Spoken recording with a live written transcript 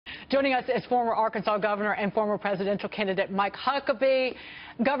Joining us is former Arkansas governor and former presidential candidate Mike Huckabee.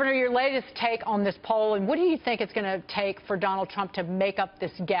 Governor, your latest take on this poll, and what do you think it's going to take for Donald Trump to make up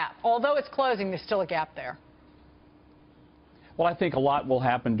this gap? Although it's closing, there's still a gap there. Well, I think a lot will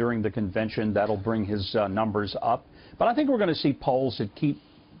happen during the convention. That'll bring his numbers up. But I think we're going to see polls that keep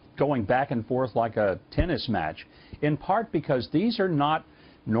going back and forth like a tennis match, in part because these are not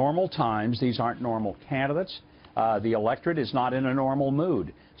normal times. These aren't normal candidates. The electorate is not in a normal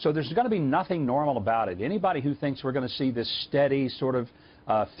mood. So there's going to be nothing normal about it. Anybody who thinks we're going to see this steady sort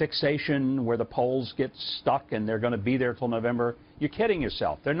of fixation where the polls get stuck and they're going to be there till November, you're kidding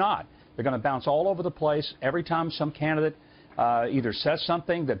yourself. They're not. They're going to bounce all over the place. Every time some candidate either says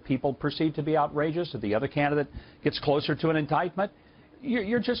something that people perceive to be outrageous, or the other candidate gets closer to an indictment,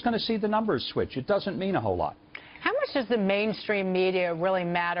 you're just going to see the numbers switch. It doesn't mean a whole lot. How much does the mainstream media really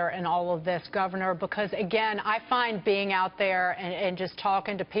matter in all of this, Governor? Because, again, I find being out there and just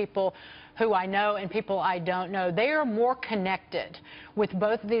talking to people who I know and people I don't know, they are more connected with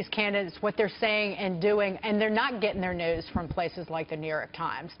both of these candidates, what they're saying and doing, and they're not getting their news from places like the New York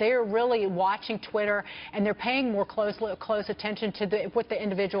Times. They are really watching Twitter, and they're paying more close attention to what the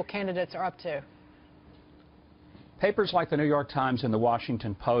individual candidates are up to. Papers like the New York Times and the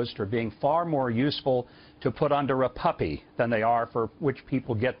Washington Post are being far more useful to put under a puppy than they are for which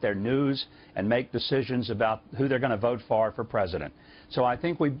people get their news and make decisions about who they're going to vote for president. So I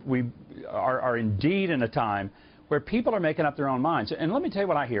think we are indeed in a time where people are making up their own minds. And let me tell you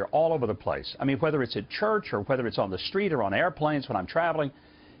what I hear all over the place. I mean, whether it's at church or whether it's on the street or on airplanes when I'm traveling,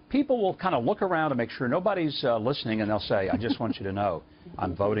 people will kind of look around to make sure nobody's listening, and they'll say, I just want you to know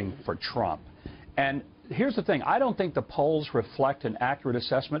I'm voting for Trump. And here's the thing. I don't think the polls reflect an accurate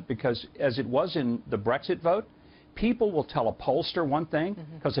assessment because, as it was in the Brexit vote, people will tell a pollster one thing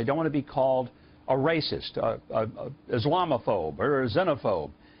because they don't want to be called a racist, a Islamophobe, or a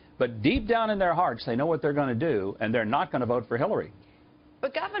xenophobe. But deep down in their hearts, they know what they're going to do, and they're not going to vote for Hillary.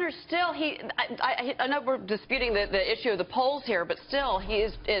 But, Governor, still, I know we're disputing the issue of the polls here, but still, he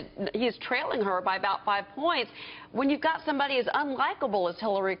is trailing her by about 5 points. When you've got somebody as unlikable as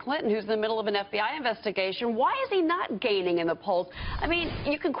Hillary Clinton, who's in the middle of an FBI investigation, why is he not gaining in the polls? I mean,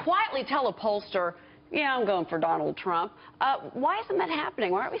 you can quietly tell a pollster, yeah, I'm going for Donald Trump. Why isn't that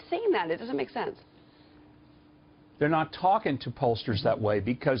happening? Why aren't we seeing that? It doesn't make sense. They're not talking to pollsters that way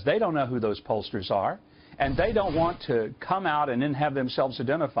because they don't know who those pollsters are. And they don't want to come out and then have themselves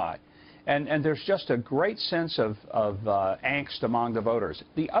identified. And there's just a great sense of angst among the voters.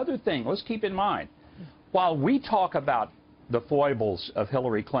 The other thing, let's keep in mind, while we talk about the foibles of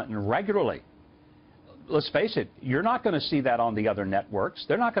Hillary Clinton regularly, let's face it, you're not going to see that on the other networks.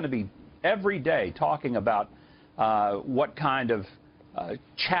 They're not going to be every day talking about what kind of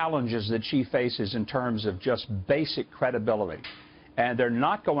challenges that she faces in terms of just basic credibility. And they're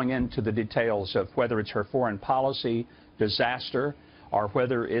not going into the details of whether it's her foreign policy disaster or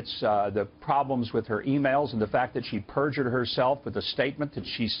whether it's the problems with her emails and the fact that she perjured herself with a statement that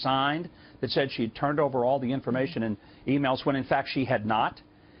she signed that said she had turned over all the information in emails when, in fact, she had not.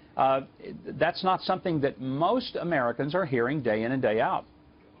 That's not something that most Americans are hearing day in and day out.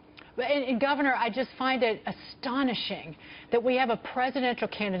 And, Governor, I just find it astonishing that we have a presidential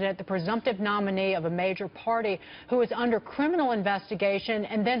candidate, the presumptive nominee of a major party, who is under criminal investigation,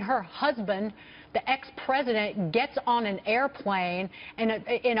 and then her husband, the ex-president, gets on an airplane and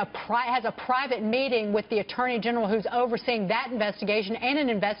has a private meeting with the attorney general who's overseeing that investigation and an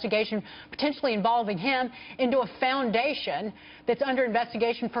investigation potentially involving him into a foundation that's under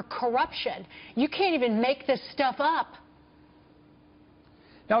investigation for corruption. You can't even make this stuff up.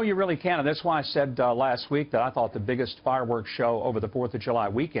 No, you really can, and that's why I said last week that I thought the biggest fireworks show over the 4th of July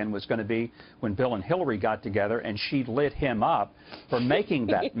weekend was going to be when Bill and Hillary got together and she lit him up for making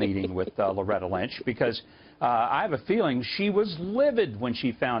that meeting with Loretta Lynch, because I have a feeling she was livid when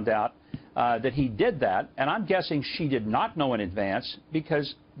she found out that he did that, and I'm guessing she did not know in advance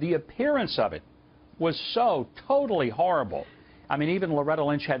because the appearance of it was so totally horrible. I mean, even Loretta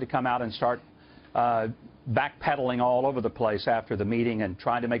Lynch had to come out and start backpedaling all over the place after the meeting and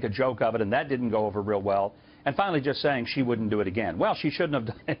trying to make a joke of it, and that didn't go over real well. And finally just saying she wouldn't do it again. Well, she shouldn't have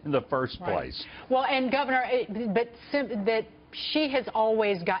done it in the first place. Well, and, Governor, that she has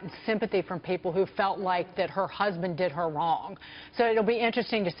always gotten sympathy from people who felt like that her husband did her wrong. So it'll be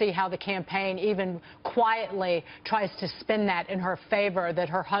interesting to see how the campaign even quietly tries to spin that in her favor, that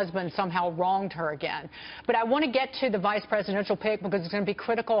her husband somehow wronged her again. But I want to get to the vice presidential pick because it's going to be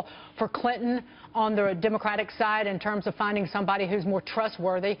critical for Clinton on the Democratic side in terms of finding somebody who's more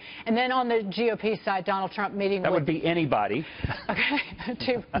trustworthy. And then on the GOP side, Donald Trump meeting that would be anybody.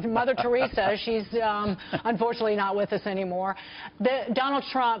 Okay, to Mother Teresa. She's unfortunately not with us anymore. Donald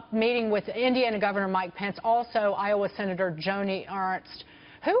Trump meeting with Indiana Governor Mike Pence, also Iowa Senator Joni Ernst.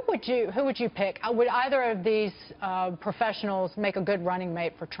 Who would you pick? Would either of these professionals make a good running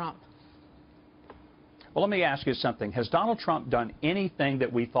mate for Trump? Well, let me ask you something. Has Donald Trump done anything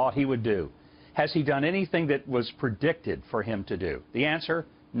that we thought he would do? Has he done anything that was predicted for him to do? The answer,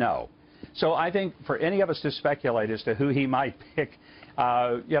 no. So I think for any of us to speculate as to who he might pick,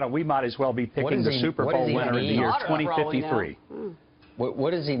 we might as well be picking the Super Bowl winner in the year 2053.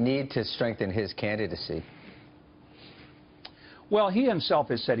 What does he need to strengthen his candidacy? Well, he himself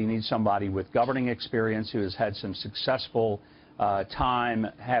has said he needs somebody with governing experience who has had some successful time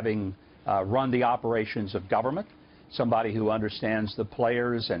having run the operations of government, somebody who understands the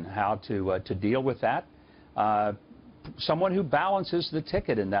players and how to deal with that, someone who balances the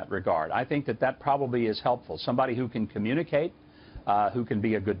ticket in that regard. I think that probably is helpful, somebody who can communicate, who can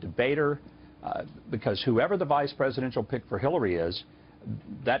be a good debater, because whoever the vice presidential pick for Hillary is,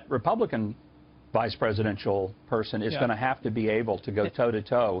 that Republican vice presidential person is going to have to be able to go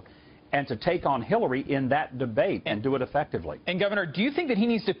toe-to-toe and to take on Hillary in that debate and do it effectively. And, Governor, do you think that he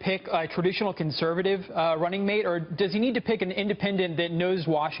needs to pick a traditional conservative running mate, or does he need to pick an independent that knows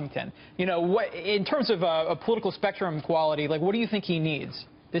Washington? You know, in terms of a political spectrum quality, like, what do you think he needs?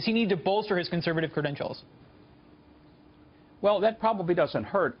 Does he need to bolster his conservative credentials? Well, that probably doesn't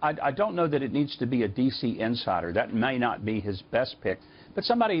hurt. I don't know that it needs to be a D.C. insider. That may not be his best pick. But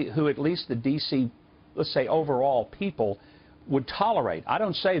somebody who at least the D.C., let's say, overall people would tolerate. I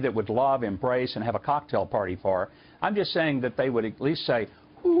don't say that would love, embrace, and have a cocktail party for. I'm just saying that they would at least say,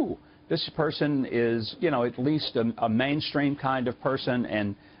 ooh, this person is, at least a mainstream kind of person,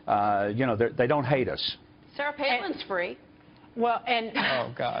 and, they don't hate us. Sarah Palin's free. Well,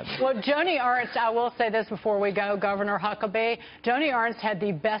 oh, God. Well, Joni Ernst, I will say this before we go, Governor Huckabee. Joni Ernst had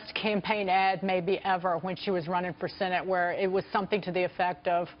the best campaign ad maybe ever when she was running for Senate, where it was something to the effect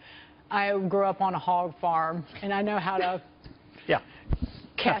of, I grew up on a hog farm, and I know how to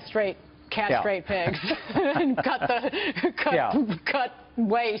castrate pigs and cut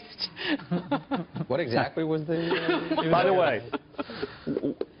waste. What exactly was the... By the way,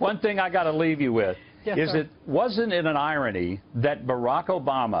 one thing I got to leave you with wasn't it an irony that Barack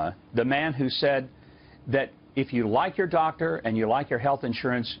Obama, the man who said that if you like your doctor and you like your health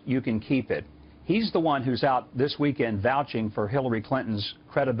insurance, you can keep it, he's the one who's out this weekend vouching for Hillary Clinton's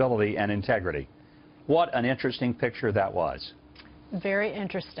credibility and integrity. What an interesting picture that was. Very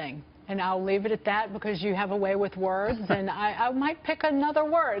interesting. And I'll leave it at that because you have a way with words, and I might pick another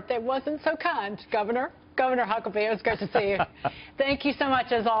word that wasn't so kind. Governor Huckabee, it was great to see you. Thank you so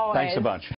much, as always. Thanks a bunch.